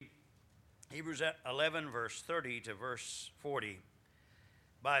Hebrews 11, verse 30 to verse 40.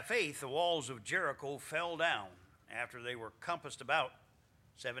 By faith, the walls of Jericho fell down after they were compassed about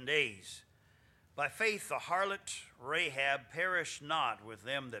 7 days. By faith, the harlot Rahab perished not with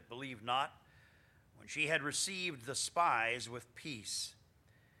them that believed not, when she had received the spies with peace.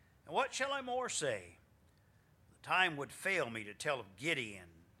 And what shall I more say? The time would fail me to tell of Gideon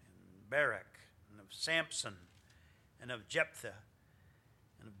and Barak and of Samson and of Jephthah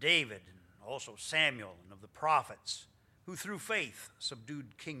and of David and also Samuel and of the prophets, who through faith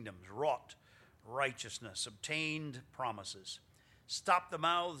subdued kingdoms, wrought righteousness, obtained promises, stopped the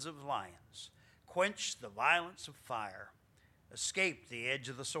mouths of lions, quenched the violence of fire, escaped the edge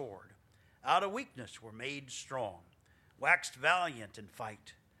of the sword, out of weakness were made strong, waxed valiant in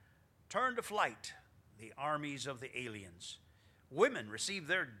fight, turned to flight the armies of the aliens. Women received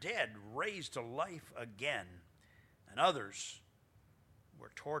their dead raised to life again, and others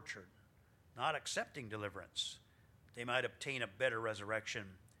were tortured, not accepting deliverance, they might obtain a better resurrection.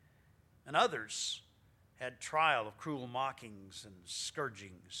 And others had trial of cruel mockings and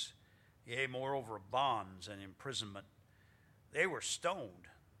scourgings, yea, moreover, of bonds and imprisonment. They were stoned,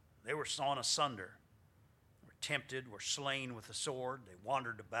 they were sawn asunder, were tempted, were slain with the sword. They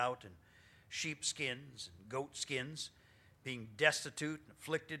wandered about in sheepskins and goatskins, being destitute and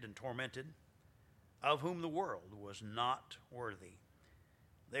afflicted and tormented, of whom the world was not worthy.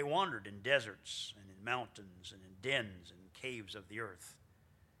 They wandered in deserts and in mountains and in dens and caves of the earth.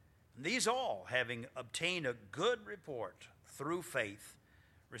 And these all, having obtained a good report through faith,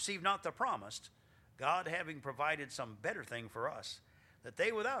 received not the promised, God having provided some better thing for us, that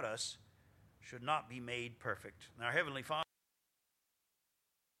they without us should not be made perfect. And our Heavenly Father,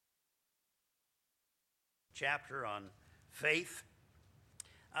 chapter on faith,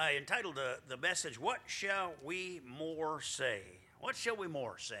 I entitled the message, What Shall We More Say? What shall we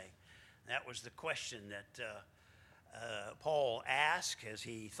more say? That was the question that Paul asked as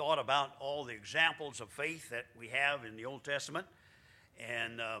he thought about all the examples of faith that we have in the Old Testament.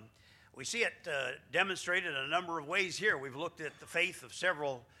 And we see it demonstrated in a number of ways here. We've looked at the faith of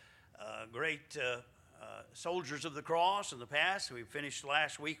several great soldiers of the cross in the past. We finished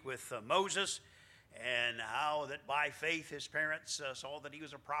last week with Moses, and how that by faith his parents saw that he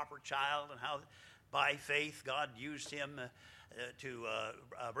was a proper child, and how by faith God used him to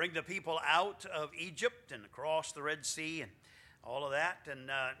bring the people out of Egypt and across the Red Sea and all of that. And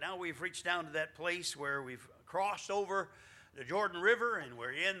now we've reached down to that place where we've crossed over the Jordan River and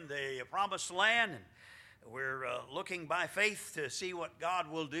we're in the Promised Land, and we're looking by faith to see what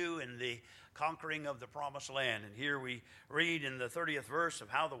God will do in the conquering of the Promised Land. And here we read in the 30th verse of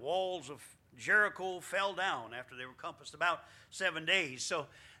how the walls of Jericho fell down after they were compassed about 7 days. So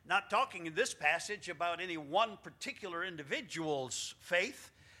not talking in this passage about any one particular individual's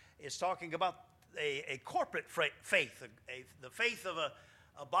faith. It's talking about a corporate faith, the faith of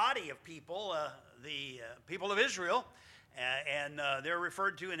a body of people, the people of Israel. And they're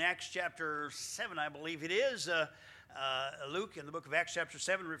referred to in Acts chapter 7, I believe it is. Luke in the book of Acts chapter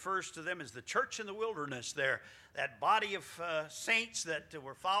 7 refers to them as the church in the wilderness there. That body of saints that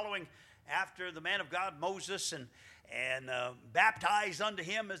were following after the man of God, Moses, and baptized unto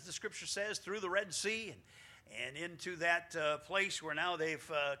him, as the scripture says, through the Red Sea, and into that place where now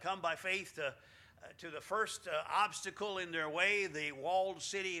they've come by faith to the first obstacle in their way, the walled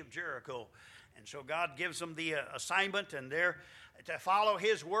city of Jericho. And so God gives them the assignment, and they're to follow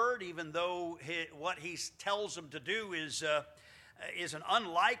his word, even though what he tells them to do is an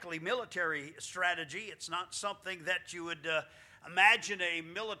unlikely military strategy. It's not something that you would imagine a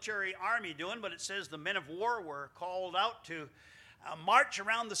military army doing, but it says the men of war were called out to march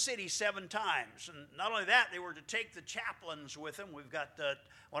around the city 7 times. And not only that, they were to take the chaplains with them. We've got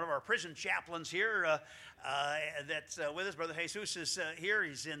one of our prison chaplains here that's with us. Brother Jesus is here.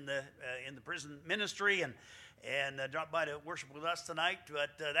 He's in the prison ministry and dropped by to worship with us tonight. But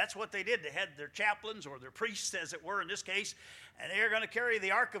that's what they did. They had their chaplains, or their priests, as it were, in this case, and they're going to carry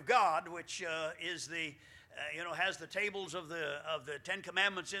the Ark of God, which is the has the tables of the 10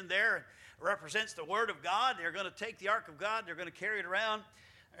 Commandments in there, represents the Word of God. They're going to take the Ark of God. They're going to carry it around.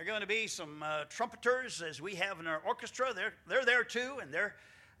 There are going to be some trumpeters, as we have in our orchestra. They're there too, and they're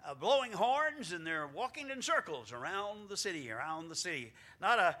blowing horns, and they're walking in circles around the city.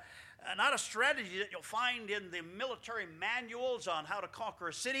 Not a strategy that you'll find in the military manuals on how to conquer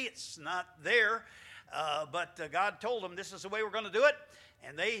a city. It's not there. But God told them this is the way we're going to do it.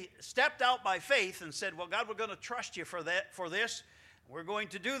 And they stepped out by faith and said, well, God, we're going to trust you for this. We're going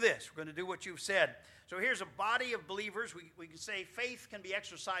to do this. We're going to do what you've said. So here's a body of believers. We can say faith can be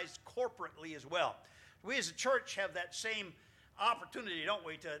exercised corporately as well. We as a church have that same opportunity, don't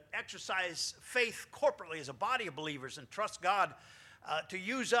we, to exercise faith corporately as a body of believers and trust God to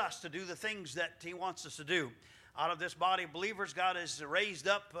use us to do the things that He wants us to do. Out of this body of believers, God has raised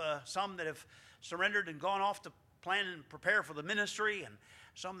up some that have surrendered and gone off to plan and prepare for the ministry, and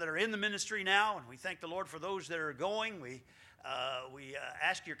some that are in the ministry now, and we thank the Lord for those that are going. We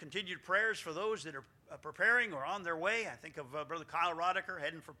ask your continued prayers for those that are preparing or on their way. I think of Brother Kyle Rodecker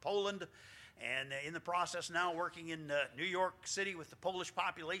heading for Poland, and in the process now working in New York City with the Polish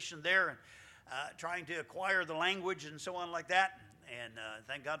population there, and trying to acquire the language and so on like that. And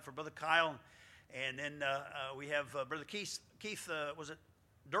thank God for Brother Kyle. And then we have Brother Keith, was it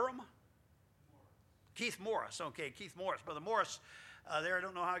Durham? Keith Morris. Okay, Keith Morris. Brother Morris there, I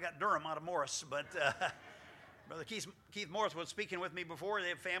don't know how I got Durham out of Morris, but Brother Keith Morris was speaking with me before. They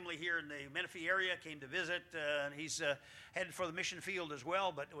have family here in the Menifee area, came to visit, and he's headed for the mission field as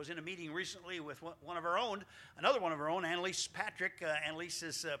well, but was in a meeting recently with another one of our own, Annalise Patrick. Annalise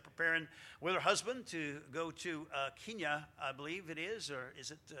is preparing with her husband to go to Kenya, I believe it is, or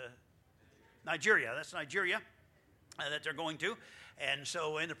is it Nigeria? That's Nigeria that they're going to. And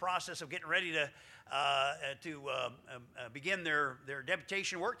so in the process of getting ready to begin their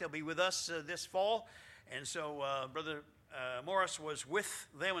deputation work, they'll be with us this fall. And so Brother Morris was with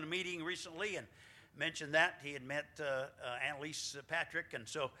them in a meeting recently and mentioned that. He had met Annalise Patrick, and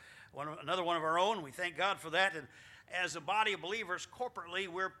so another one of our own. We thank God for that. And as a body of believers corporately,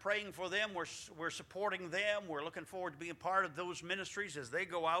 we're praying for them. We're supporting them. We're looking forward to being part of those ministries as they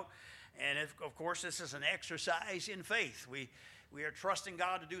go out. And of course, this is an exercise in faith. We are trusting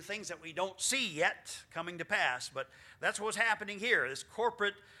God to do things that we don't see yet coming to pass. But that's what's happening here, this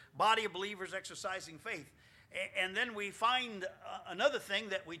corporate body of believers exercising faith. And then we find another thing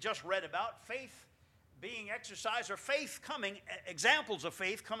that we just read about, faith being exercised, or examples of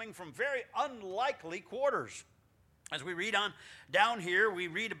faith coming from very unlikely quarters. As we read on down here, we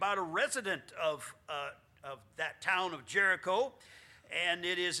read about a resident of that town of Jericho. And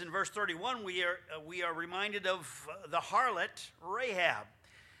it is in verse 31 we are reminded of the harlot Rahab.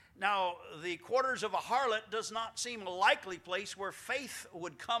 Now, the quarters of a harlot does not seem a likely place where faith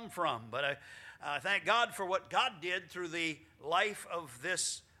would come from. But I thank God for what God did through the life of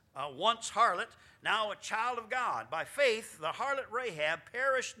this once harlot, now a child of God. By faith, the harlot Rahab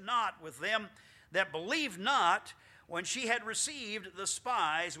perished not with them that believed not when she had received the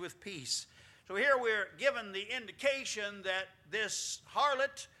spies with peace. So here we're given the indication that this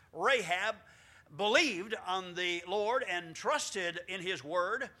harlot Rahab believed on the Lord and trusted in His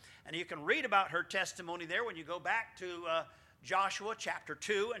word. And you can read about her testimony there when you go back to Joshua chapter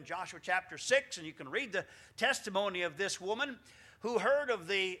 2 and Joshua chapter 6, and you can read the testimony of this woman who heard of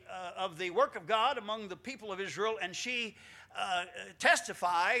the work of God among the people of Israel, and she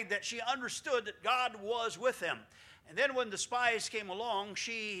testified that she understood that God was with them. And then when the spies came along,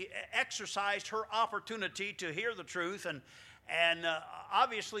 she exercised her opportunity to hear the truth and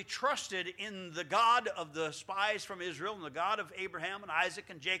obviously trusted in the God of the spies from Israel and the God of Abraham and Isaac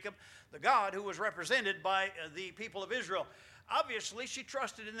and Jacob, the God who was represented by the people of Israel. Obviously, she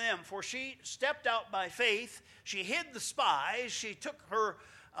trusted in them, for she stepped out by faith. She hid the spies. She took her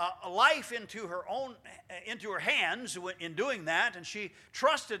life into her hands in doing that, and she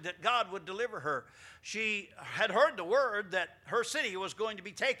trusted that God would deliver her. She had heard the word that her city was going to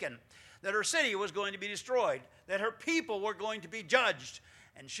be taken, that her city was going to be destroyed, that her people were going to be judged,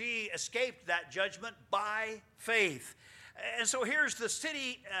 and she escaped that judgment by faith. And so here's the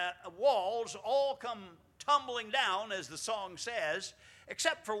city walls all come tumbling down, as the song says,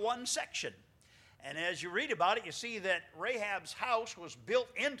 except for one section. And as you read about it, you see that Rahab's house was built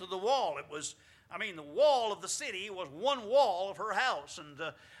into the wall. The wall of the city was one wall of her house. And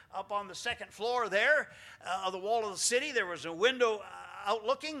up on the second floor there of the wall of the city, there was a window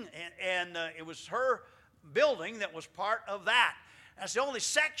outlooking, and it was her building that was part of that. That's the only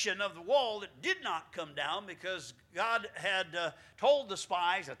section of the wall that did not come down, because God had told the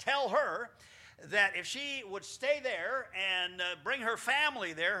spies to tell her that if she would stay there and bring her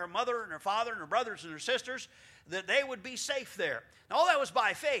family there, her mother and her father and her brothers and her sisters, that they would be safe there. Now, all that was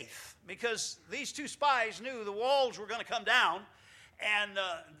by faith, because these two spies knew the walls were going to come down, and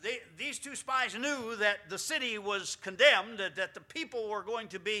these two spies knew that the city was condemned, that the people were going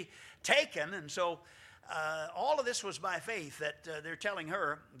to be taken, and so all of this was by faith, that they're telling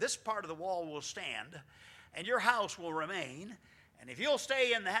her, this part of the wall will stand, and your house will remain. And if you'll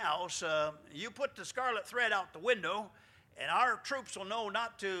stay in the house, you put the scarlet thread out the window, and our troops will know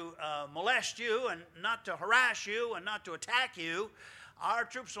not to molest you and not to harass you and not to attack you. Our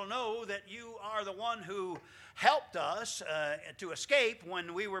troops will know that you are the one who helped us to escape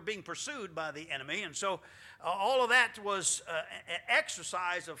when we were being pursued by the enemy. And so all of that was an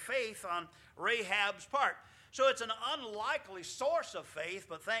exercise of faith on Rahab's part. So it's an unlikely source of faith,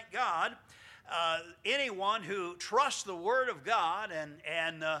 but thank God, anyone who trusts the Word of God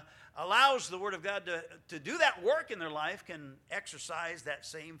and allows the Word of God to do that work in their life can exercise that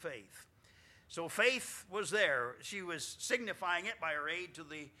same faith. So faith was there. She was signifying it by her aid to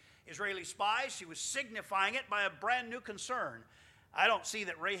the Israeli spies. She was signifying it by a brand new concern. I don't see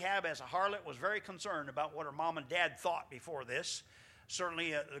that Rahab as a harlot was very concerned about what her mom and dad thought before this.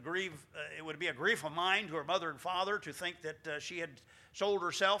 Certainly it would be a grief of mine to her mother and father to think that she had sold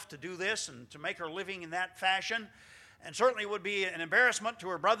herself to do this and to make her living in that fashion. And certainly it would be an embarrassment to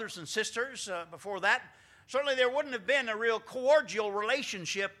her brothers and sisters before that. Certainly there wouldn't have been a real cordial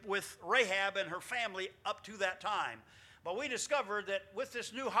relationship with Rahab and her family up to that time. But we discovered that with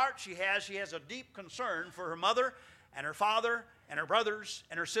this new heart she has a deep concern for her mother and her father and her brothers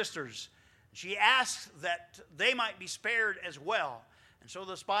and her sisters. She asks that they might be spared as well. And so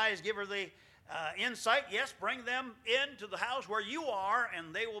the spies give her the insight, yes, bring them into the house where you are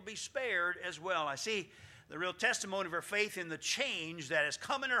and they will be spared as well. I see the real testimony of her faith in the change that has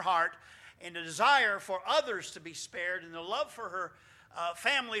come in her heart and the desire for others to be spared and the love for her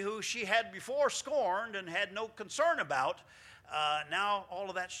family who she had before scorned and had no concern about. Now all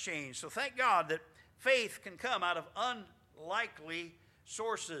of that's changed. So thank God that faith can come out of unlikely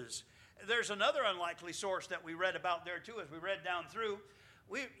sources. There's another unlikely source that we read about there too as we read down through.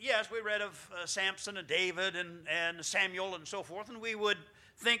 We read of Samson and David and Samuel and so forth, and we would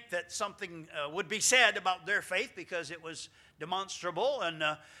think that something would be said about their faith because it was demonstrable, and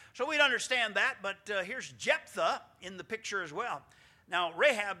so we'd understand that. But here's Jephthah in the picture as well. Now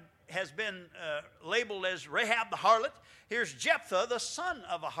Rahab has been labeled as Rahab the harlot. Here's Jephthah, the son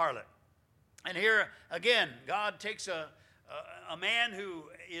of a harlot. And here again, God takes a man who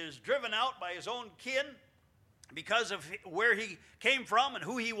is driven out by his own kin because of where he came from and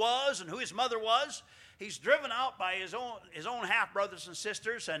who he was and who his mother was. He's driven out by his own half-brothers and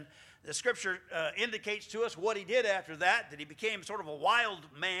sisters, and the Scripture indicates to us what he did after that he became sort of a wild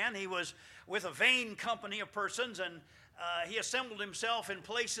man. He was with a vain company of persons, and he assembled himself in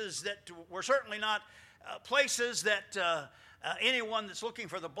places that were certainly not places that anyone that's looking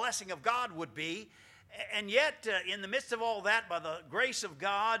for the blessing of God would be. And yet, in the midst of all that, by the grace of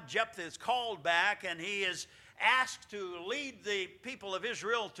God, Jephthah is called back, and he is asked to lead the people of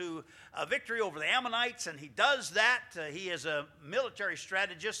Israel to a victory over the Ammonites, and he does that. He is a military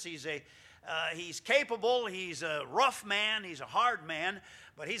strategist. He's capable. He's a rough man. He's a hard man,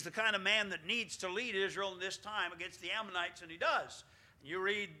 but he's the kind of man that needs to lead Israel in this time against the Ammonites, and he does. You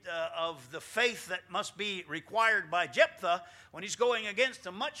read of the faith that must be required by Jephthah when he's going against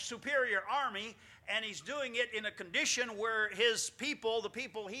a much superior army, and he's doing it in a condition where his people, the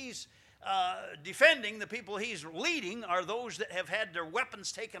people he's defending, the people he's leading, are those that have had their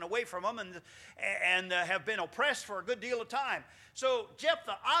weapons taken away from them and have been oppressed for a good deal of time. So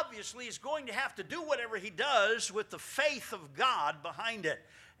Jephthah obviously is going to have to do whatever he does with the faith of God behind it.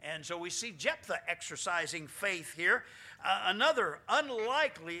 And so we see Jephthah exercising faith here. Another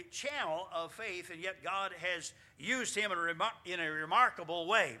unlikely channel of faith, and yet God has used him in a remarkable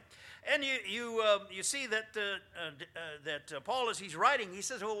way. And you see that Paul, as he's writing, he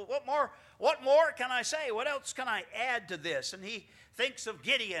says, well, what more can I say? What else can I add to this? And he thinks of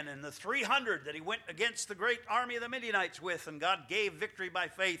Gideon and the 300 that he went against the great army of the Midianites with, and God gave victory by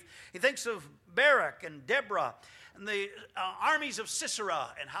faith. He thinks of Barak and Deborah and the armies of Sisera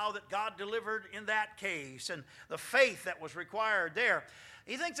and how that God delivered in that case and the faith that was required there.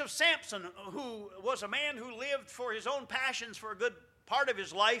 He thinks of Samson, who was a man who lived for his own passions for a good part of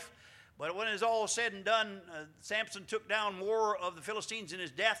his life. But when it's all said and done, Samson took down more of the Philistines in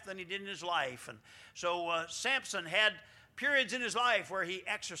his death than he did in his life. And so Samson had periods in his life where he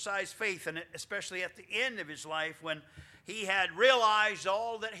exercised faith, and especially at the end of his life when he had realized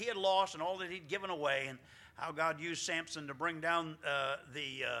all that he had lost and all that he'd given away, and how God used Samson to bring down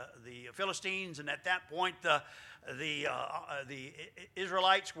the Philistines. And at that point, the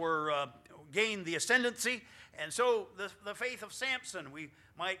Israelites gained the ascendancy. And so the faith of Samson, we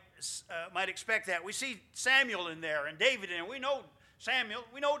might expect that. We see Samuel in there and David in there. We know Samuel,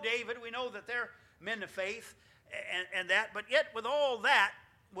 we know David, we know that they're men of faith and that. But yet with all that,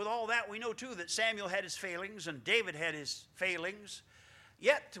 we know too that Samuel had his failings and David had his failings.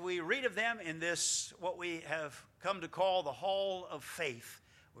 Yet we read of them in this, what we have come to call the Hall of Faith.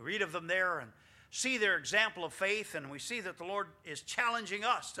 We read of them there and see their example of faith, and we see that the Lord is challenging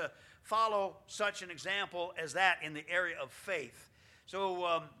us to follow such an example as that in the area of faith.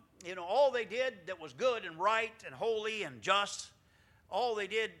 So all they did that was good and right and holy and just, all they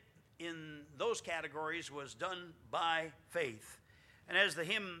did in those categories was done by faith. And as the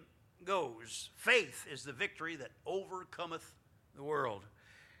hymn goes, faith is the victory that overcometh the world.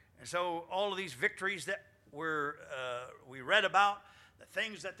 And so all of these victories that we read about, the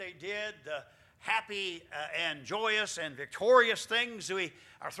things that they did, the happy and joyous and victorious things, we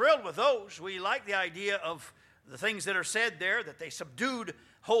are thrilled with those. We like the idea of the things that are said there, that they subdued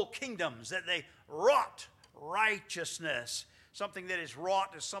whole kingdoms, that they wrought righteousness. Something that is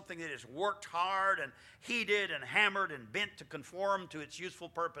wrought is something that is worked hard and heated and hammered and bent to conform to its useful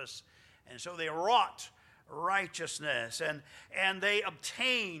purpose. And so they wrought righteousness, and they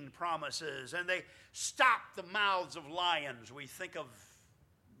obtained promises, and they stopped the mouths of lions. We think of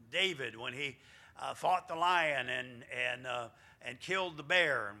David when he fought the lion and killed the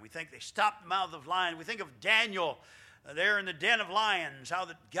bear, and we think they stopped the mouth of lions. We think of Daniel there in the den of lions, how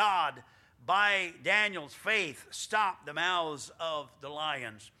that God, by Daniel's faith, stopped the mouths of the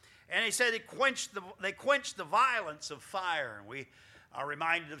lions. And he said they quenched the violence of fire. And we are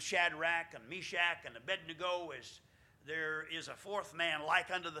reminded of Shadrach and Meshach and Abednego as there is a fourth man like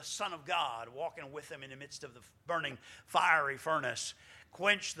unto the Son of God walking with them in the midst of the burning fiery furnace.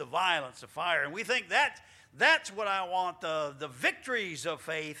 Quench the violence of fire. And we think that's what I want, the victories of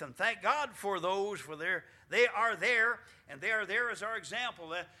faith. And thank God for those, for they are there, and they are there as our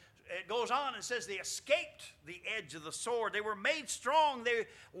example. It goes on and says they escaped the edge of the sword. They were made strong. They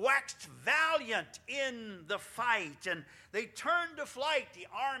waxed valiant in the fight. And they turned to flight the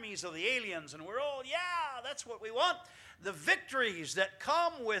armies of the aliens. And we're all, yeah, that's what we want. The victories that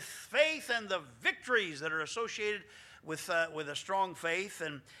come with faith and the victories that are associated with a strong faith.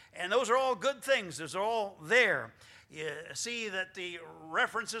 And those are all good things. Those are all there. You see that the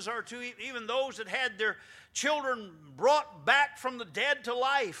references are to even those that had their children brought back from the dead to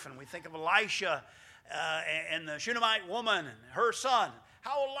life. And we think of Elisha and the Shunammite woman and her son.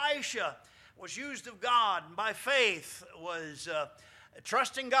 How Elisha was used of God and by faith was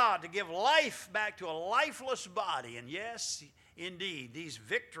trusting God to give life back to a lifeless body. And yes, indeed, these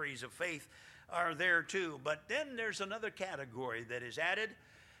victories of faith are there too. But then there's another category that is added.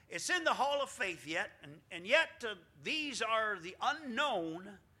 It's in the hall of faith yet, and yet these are the unknown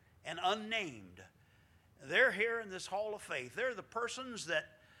and unnamed. They're here in this hall of faith. They're the persons that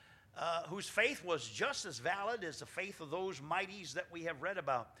whose faith was just as valid as the faith of those mighties that we have read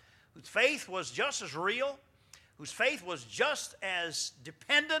about, whose faith was just as real, whose faith was just as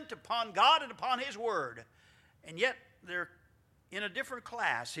dependent upon God and upon His Word. And yet they're in a different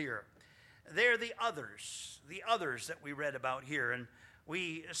class here. They're the others that we read about here. And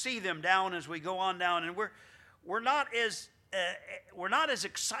we see them down as we go on down, and we're not as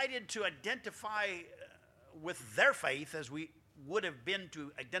excited to identify with their faith as we would have been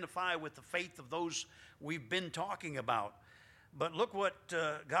to identify with the faith of those we've been talking about. But look what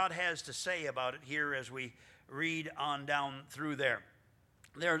God has to say about it here as we read on down through there.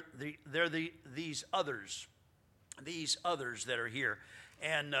 They're these others that are here,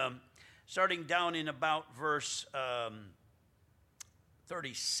 and starting down in about verse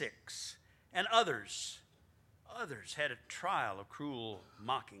 36. And others had a trial of cruel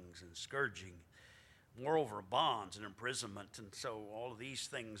mockings and scourging, moreover bonds and imprisonment. And so all of these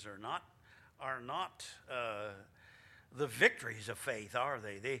things are not the victories of faith, are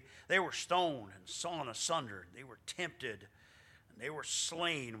they? They were stoned and sawn asunder. They were tempted, and they were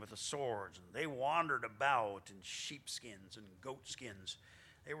slain with the swords, and they wandered about in sheepskins and goatskins.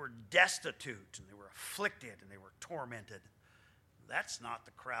 They were destitute, and they were afflicted, and they were tormented. That's not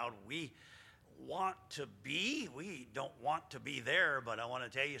the crowd we want to be. We don't want to be there, but I want to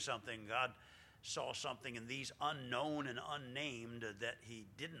tell you something. God saw something in these unknown and unnamed that He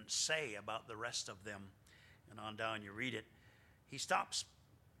didn't say about the rest of them. And on down you read it. He stops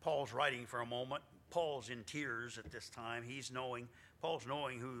Paul's writing for a moment. Paul's in tears at this time. Paul's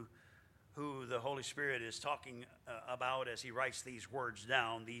knowing who the Holy Spirit is talking about as he writes these words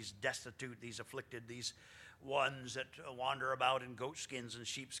down, these destitute, these afflicted, these ones that wander about in goatskins and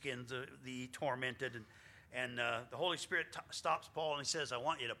sheepskins, the tormented. And the Holy Spirit stops Paul and he says, I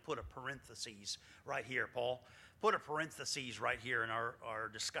want you to put a parenthesis right here, Paul. Put a parenthesis right here in our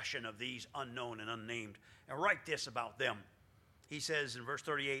discussion of these unknown and unnamed. And write this about them. He says in verse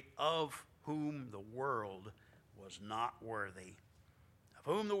 38, of whom the world was not worthy. Of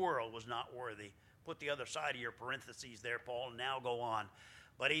whom the world was not worthy. Put the other side of your parentheses there, Paul, and now go on.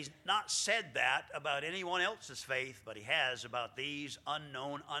 But he's not said that about anyone else's faith, but he has about these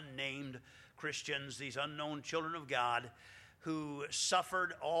unknown, unnamed Christians, these unknown children of God who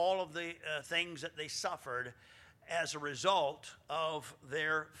suffered all of the things that they suffered. as a result of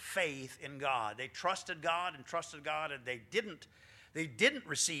their faith in God. They trusted God, and they didn't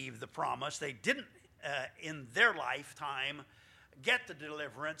receive the promise. They didn't in their lifetime get the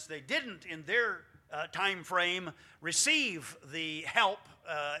deliverance. They didn't in their time frame receive the help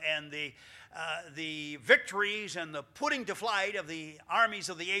and the victories and the putting to flight of the armies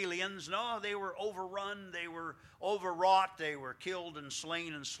of the aliens. No, they were overrun, they were overwrought, they were killed and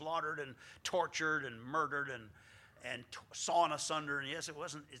slain and slaughtered and tortured and murdered and sawn asunder. And yes,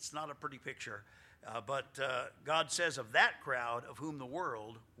 it's not a pretty picture. But God says of that crowd, of whom the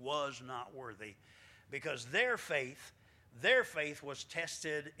world was not worthy, because their faith was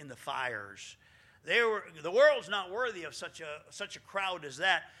tested in the fires. The world's not worthy of such a crowd as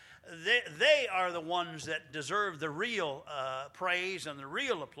that. They are the ones that deserve the real praise and the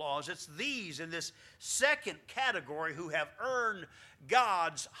real applause. It's these in this second category who have earned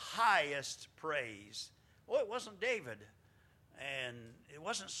God's highest praise. Well, it wasn't David, and it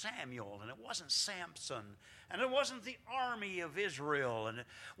wasn't Samuel, and it wasn't Samson, and it wasn't the army of Israel, and it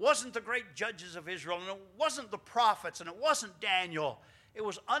wasn't the great judges of Israel, and it wasn't the prophets, and it wasn't Daniel. It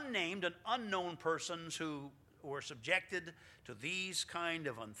was unnamed and unknown persons who were subjected to these kind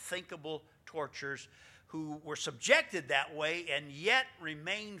of unthinkable tortures, who were subjected that way and yet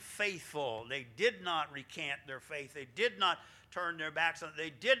remained faithful. They did not recant their faith. They did not turn their backs on it.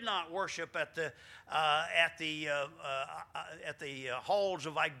 They did not worship at the halls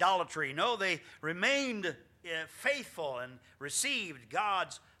of idolatry. No, they remained faithful and received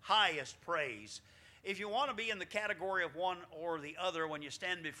God's highest praise. If you want to be in the category of one or the other when you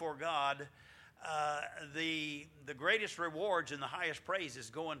stand before God, the greatest rewards and the highest praise is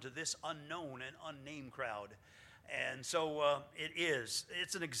going to this unknown and unnamed crowd. And so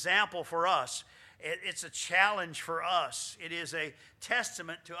it's an example for us. It's a challenge for us. It is a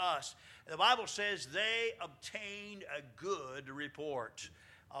testament to us. The Bible says they obtained a good report.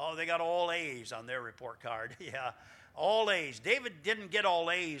 Oh, they got all A's on their report card. Yeah, all A's. David didn't get all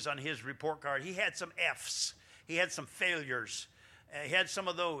A's on his report card. He had some F's. He had some failures. He had some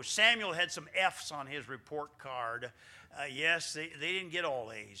of those. Samuel had some F's on his report card. Yes, they didn't get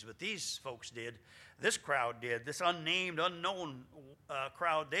all A's, but these folks did. This crowd did. This unnamed, unknown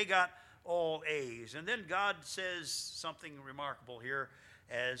crowd, they got all A's. And then God says something remarkable here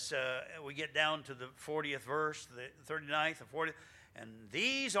as we get down to the 40th verse, the 39th and 40th. And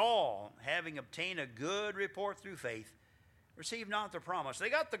these all, having obtained a good report through faith, received not the promise. They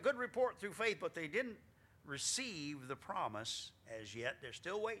got the good report through faith, but they didn't receive the promise as yet. They were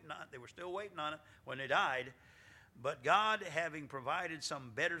still waiting on it when they died. But God, having provided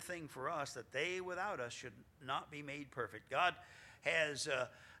some better thing for us, that they without us should not be made perfect. God has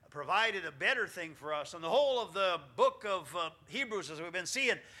provided a better thing for us. And the whole of the book of Hebrews, as we've been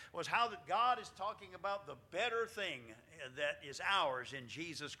seeing, was how that God is talking about the better thing that is ours in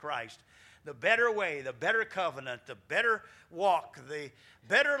Jesus Christ. The better way, the better covenant, the better walk, the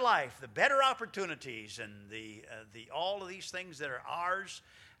better life, the better opportunities, and the all of these things that are ours.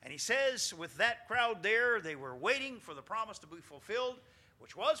 And he says with that crowd there, they were waiting for the promise to be fulfilled,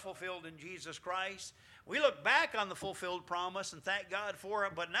 which was fulfilled in Jesus Christ. We look back on the fulfilled promise and thank God for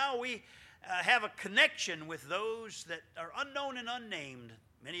it, but now we have a connection with those that are unknown and unnamed.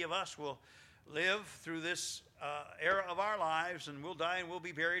 Many of us will live through this era of our lives, and we'll die and we'll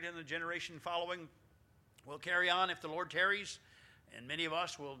be buried, in the generation following we'll carry on if the Lord tarries, and many of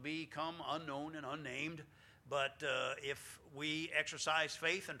us will become unknown and unnamed. But if we exercise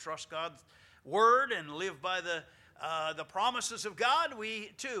faith and trust God's word and live by the promises of God,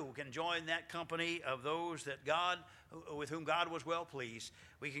 we too can join that company of those that God, with whom God was well pleased.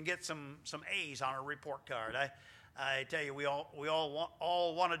 We can get some A's on our report card. I tell you, we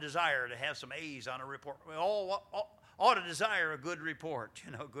all want a desire to have some A's on a report. We all ought to desire a good report,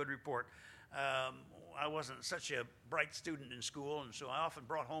 good report. I wasn't such a bright student in school, and so I often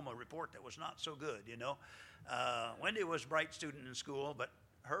brought home a report that was not so good, Wendy was a bright student in school, but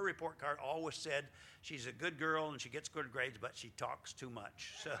her report card always said she's a good girl and she gets good grades, but she talks too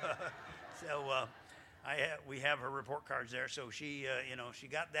much. We have her report cards there. So she, she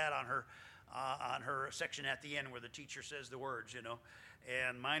got that on her section at the end where the teacher says the words,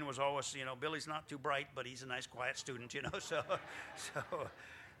 And mine was always, Billy's not too bright, but he's a nice, quiet student,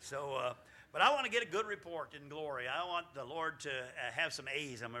 But I want to get a good report in glory. I want the Lord to have some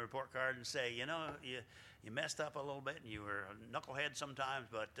A's on my report card and say, you messed up a little bit and you were a knucklehead sometimes,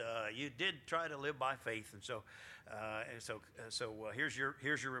 but you did try to live by faith. And so here's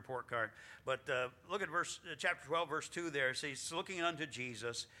your report card. But look at chapter 12, verse 2 there. It says, looking unto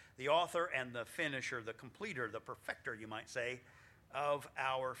Jesus, the author and the finisher, the completer, the perfecter, you might say, of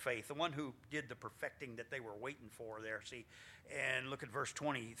our faith, the one who did the perfecting that they were waiting for there. See, and look at verse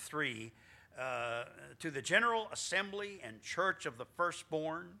 23. To the general assembly and church of the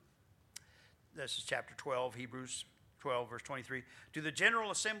firstborn, this is chapter 12, Hebrews 12, verse 23. To the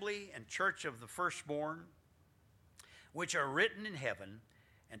general assembly and church of the firstborn, which are written in heaven,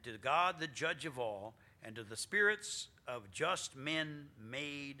 and to God the judge of all, and to the spirits of just men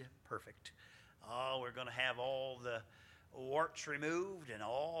made perfect. Oh, we're going to have all the warts removed and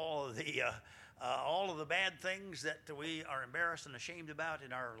all of the bad things that we are embarrassed and ashamed about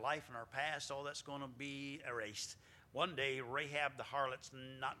in our life and our past. All that's going to be erased. One day, Rahab the harlot's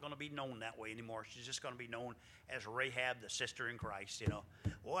not going to be known that way anymore. She's just going to be known as Rahab, the sister in Christ. You know,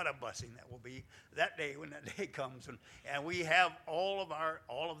 what a blessing that will be that day when that day comes. And we have all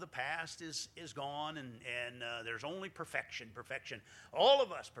of the past is gone, and there's only perfection. All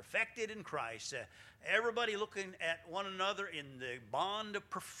of us perfected in Christ. Everybody looking at one another in the bond of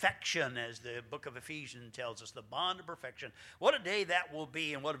perfection, as the book of Ephesians tells us, the bond of perfection. What a day that will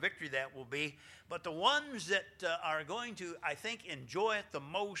be, and what a victory that will be. But the ones that are going to, I think, enjoy it the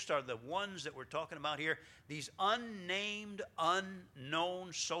most are the ones that we're talking about here, these unnamed,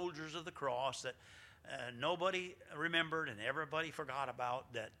 unknown soldiers of the cross that nobody remembered and everybody forgot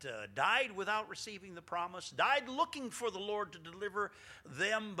about, that died without receiving the promise, died looking for the Lord to deliver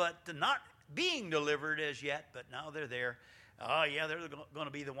them, but not being delivered as yet, but now they're there. Oh, yeah, they're going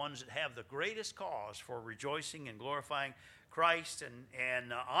to be the ones that have the greatest cause for rejoicing and glorifying Christ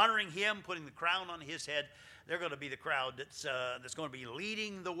and honoring Him, putting the crown on His head. They're going to be the crowd that's going to be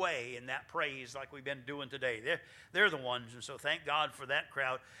leading the way in that praise like we've been doing today. They're the ones, and so thank God for that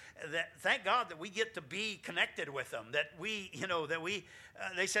crowd. Thank God that we get to be connected with them. That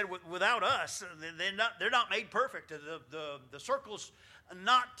they said without us, they're not made perfect. The circle's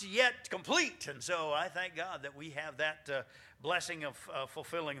not yet complete, and so I thank God that we have that blessing of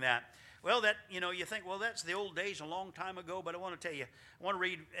fulfilling that. Well, you think, well, that's the old days a long time ago, but I want to tell you, I want to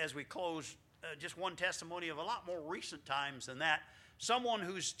read as we close just one testimony of a lot more recent times than that. Someone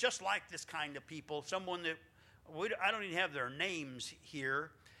who's just like this kind of people, someone that I don't even have their names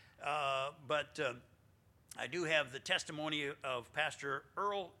here, but I do have the testimony of Pastor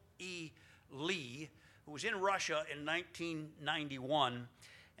Earl E. Lee, who was in Russia in 1991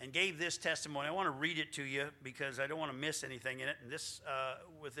 and gave this testimony. I want to read it to you because I don't want to miss anything in it. And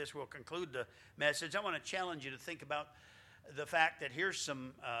with this, we'll conclude the message. I want to challenge you to think about the fact that here's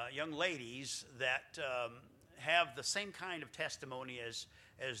some young ladies that have the same kind of testimony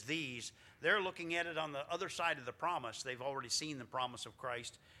as these. They're looking at it on the other side of the promise. They've already seen the promise of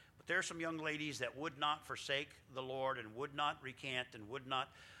Christ. But there are some young ladies that would not forsake the Lord and would not recant and would not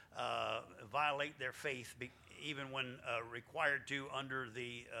violate their faith, even when required to under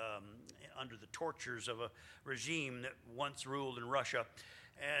the tortures of a regime that once ruled in Russia.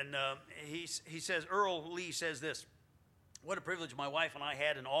 And he says, Earl Lee says this: "What a privilege my wife and I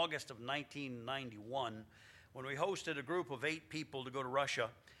had in August of 1991 when we hosted a group of 8 people to go to Russia.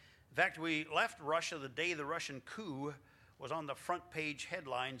 In fact, we left Russia the day the Russian coup was on the front page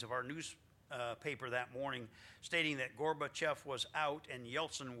headlines of our newspaper that morning, stating that Gorbachev was out and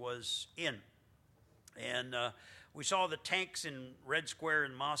Yeltsin was in. And we saw the tanks in Red Square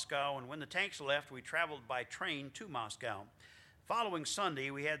in Moscow, and when the tanks left, we traveled by train to Moscow. Following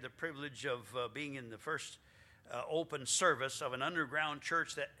Sunday, we had the privilege of being in the first open service of an underground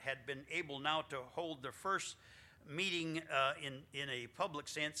church that had been able now to hold their first meeting in a public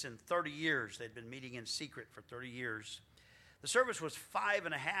sense in 30 years. They'd been meeting in secret for 30 years. The service was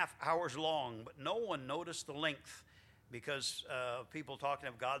 5.5 hours long, but no one noticed the length because people talking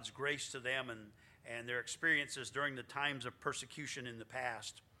of God's grace to them and their experiences during the times of persecution in the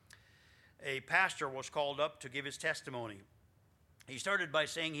past. A pastor was called up to give his testimony. He started by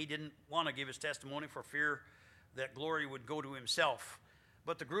saying he didn't want to give his testimony for fear that glory would go to himself.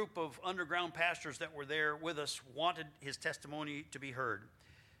 But the group of underground pastors that were there with us wanted his testimony to be heard.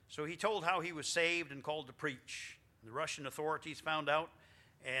 So he told how he was saved and called to preach. The Russian authorities found out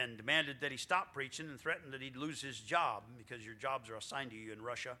and demanded that he stop preaching and threatened that he'd lose his job because your jobs are assigned to you in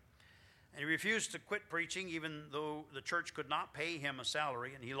Russia. And he refused to quit preaching even though the church could not pay him a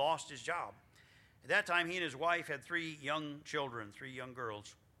salary, and he lost his job. At that time, he and his wife had 3 young children, 3 young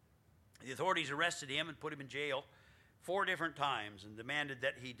girls. The authorities arrested him and put him in jail 4 different times and demanded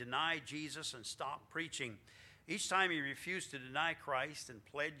that he deny Jesus and stop preaching. Each time he refused to deny Christ and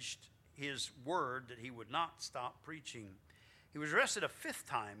pledged his word that he would not stop preaching. He was arrested a 5th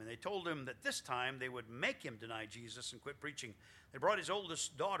time, and they told him that this time they would make him deny Jesus and quit preaching. They brought his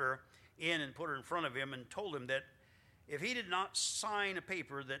oldest daughter in and put her in front of him and told him that If he did not sign a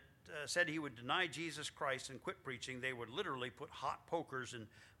paper that said he would deny Jesus Christ and quit preaching, they would literally put hot pokers in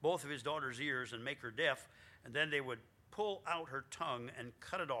both of his daughter's ears and make her deaf, and then they would pull out her tongue and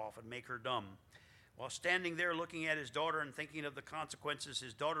cut it off and make her dumb. While standing there looking at his daughter and thinking of the consequences,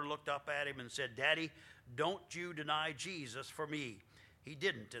 his daughter looked up at him and said, "Daddy, don't you deny Jesus for me." He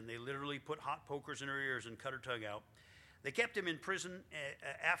didn't, and they literally put hot pokers in her ears and cut her tongue out. They kept him in prison.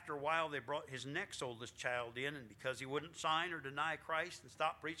 After a while, they brought his next oldest child in, and because he wouldn't sign or deny Christ and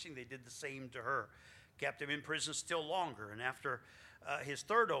stop preaching, they did the same to her. Kept him in prison still longer, and after his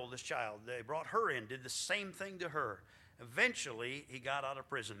third oldest child, they brought her in, did the same thing to her. Eventually, he got out of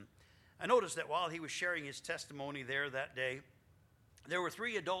prison. I noticed that while he was sharing his testimony there that day, there were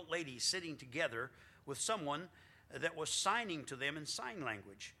 3 adult ladies sitting together with someone that was signing to them in sign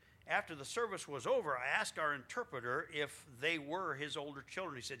language. After the service was over, I asked our interpreter if they were his older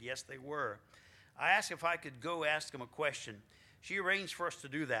children. He said, yes, they were. I asked if I could go ask him a question. She arranged for us to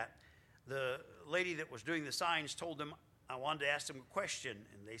do that. The lady that was doing the signs told them I wanted to ask them a question,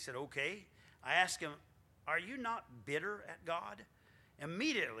 and they said, okay. I asked him, are you not bitter at God?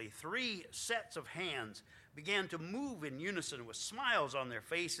 Immediately, 3 sets of hands began to move in unison with smiles on their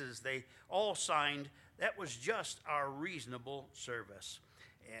faces. They all signed, that was just our reasonable service.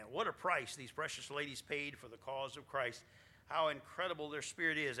 And what a price these precious ladies paid for the cause of Christ. How incredible their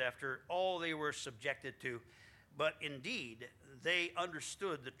spirit is after all they were subjected to. But indeed, they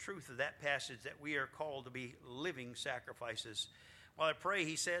understood the truth of that passage that we are called to be living sacrifices. While I pray,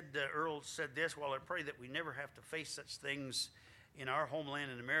 he said, Earl said this, while I pray that we never have to face such things in our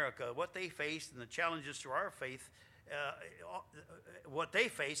homeland in America, what they faced and the challenges to our faith, what they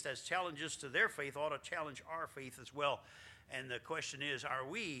faced as challenges to their faith ought to challenge our faith as well. And the question is, are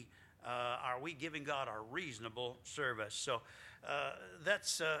we giving God our reasonable service? So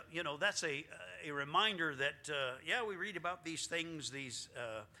that's a reminder that we read about these things, these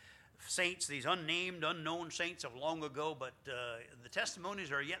saints, these unnamed, unknown saints of long ago, but the testimonies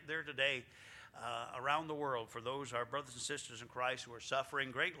are yet there today around the world for those our brothers and sisters in Christ who are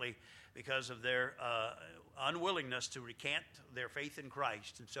suffering greatly because of their unwillingness to recant their faith in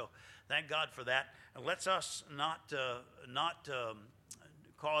Christ. And so thank God for that. And let's us not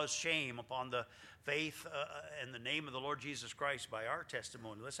cause shame upon the faith and the name of the Lord Jesus Christ by our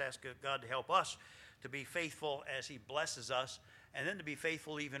testimony. Let's ask God to help us to be faithful as he blesses us, and then to be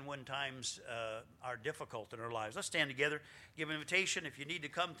faithful even when times are difficult in our lives. Let's stand together, give an invitation if you need to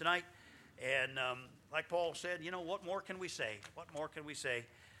come tonight. And like Paul said, what more can we say? What more can we say?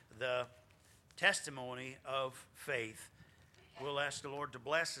 The testimony of faith. We'll ask the Lord to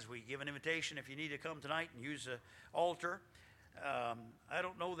bless as we give an invitation. If you need to come tonight and use the altar, I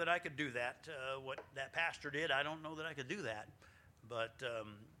don't know that I could do that. What that pastor did, I don't know that I could do that. But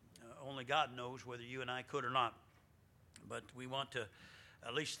only God knows whether you and I could or not. But we want to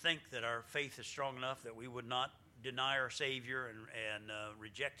at least think that our faith is strong enough that we would not deny our Savior and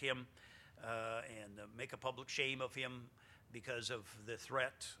reject him and make a public shame of him because of the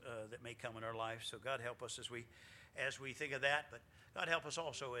threat that may come in our life. So God help us as we think of that. But God help us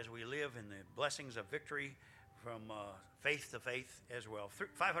also as we live in the blessings of victory from faith to faith as well.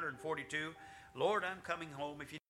 542, Lord, I'm coming home. If you